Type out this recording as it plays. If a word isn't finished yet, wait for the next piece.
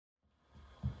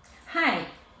Hi,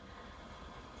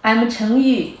 I'm Cheng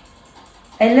Yu,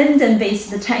 a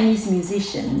London-based Chinese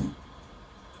musician.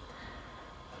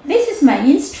 This is my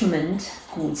instrument,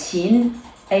 guqin,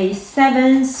 a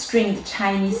 7-stringed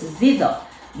Chinese zither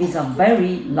with a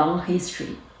very long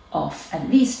history of at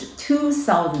least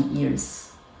 2,000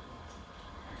 years.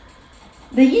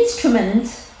 The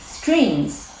instrument's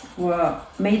strings were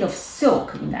made of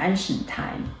silk in ancient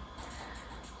time,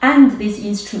 and this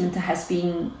instrument has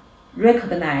been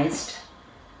recognized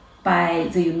by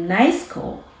the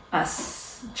UNESCO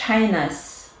as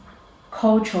China's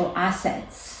cultural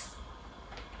assets.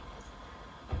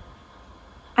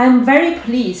 I'm very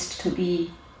pleased to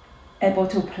be able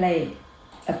to play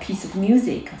a piece of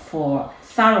music for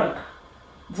Thurrock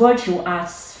Virtual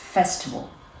Arts Festival.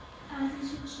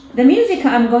 The music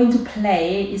I'm going to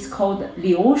play is called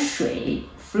Liu Shui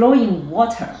Flowing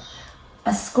Water,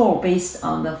 a score based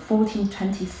on the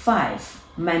 1425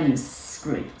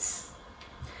 manuscripts.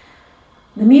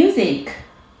 The music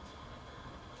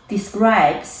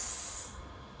describes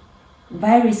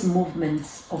various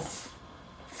movements of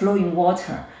flowing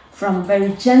water, from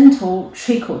very gentle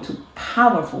trickle to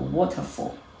powerful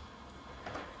waterfall.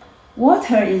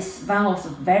 Water is one of the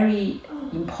very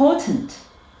important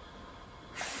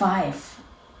 5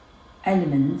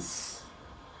 elements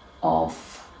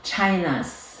of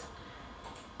China's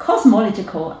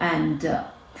cosmological and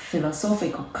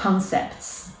philosophical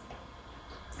concepts.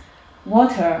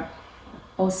 Water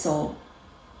also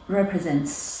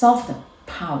represents soft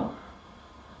power,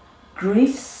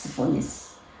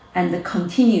 gracefulness, and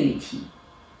continuity.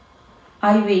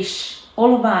 I wish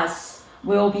all of us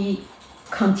will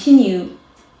continue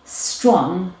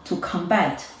strong to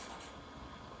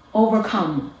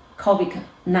overcome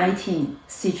COVID-19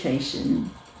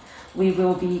 situation. We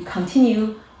will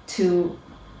continue to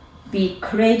be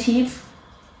creative,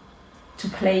 to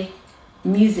play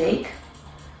music,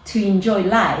 to enjoy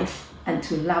life, and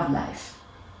to love life.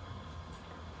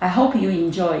 I hope you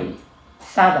enjoy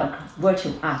Thurrock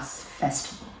Virtual Arts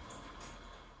Festival.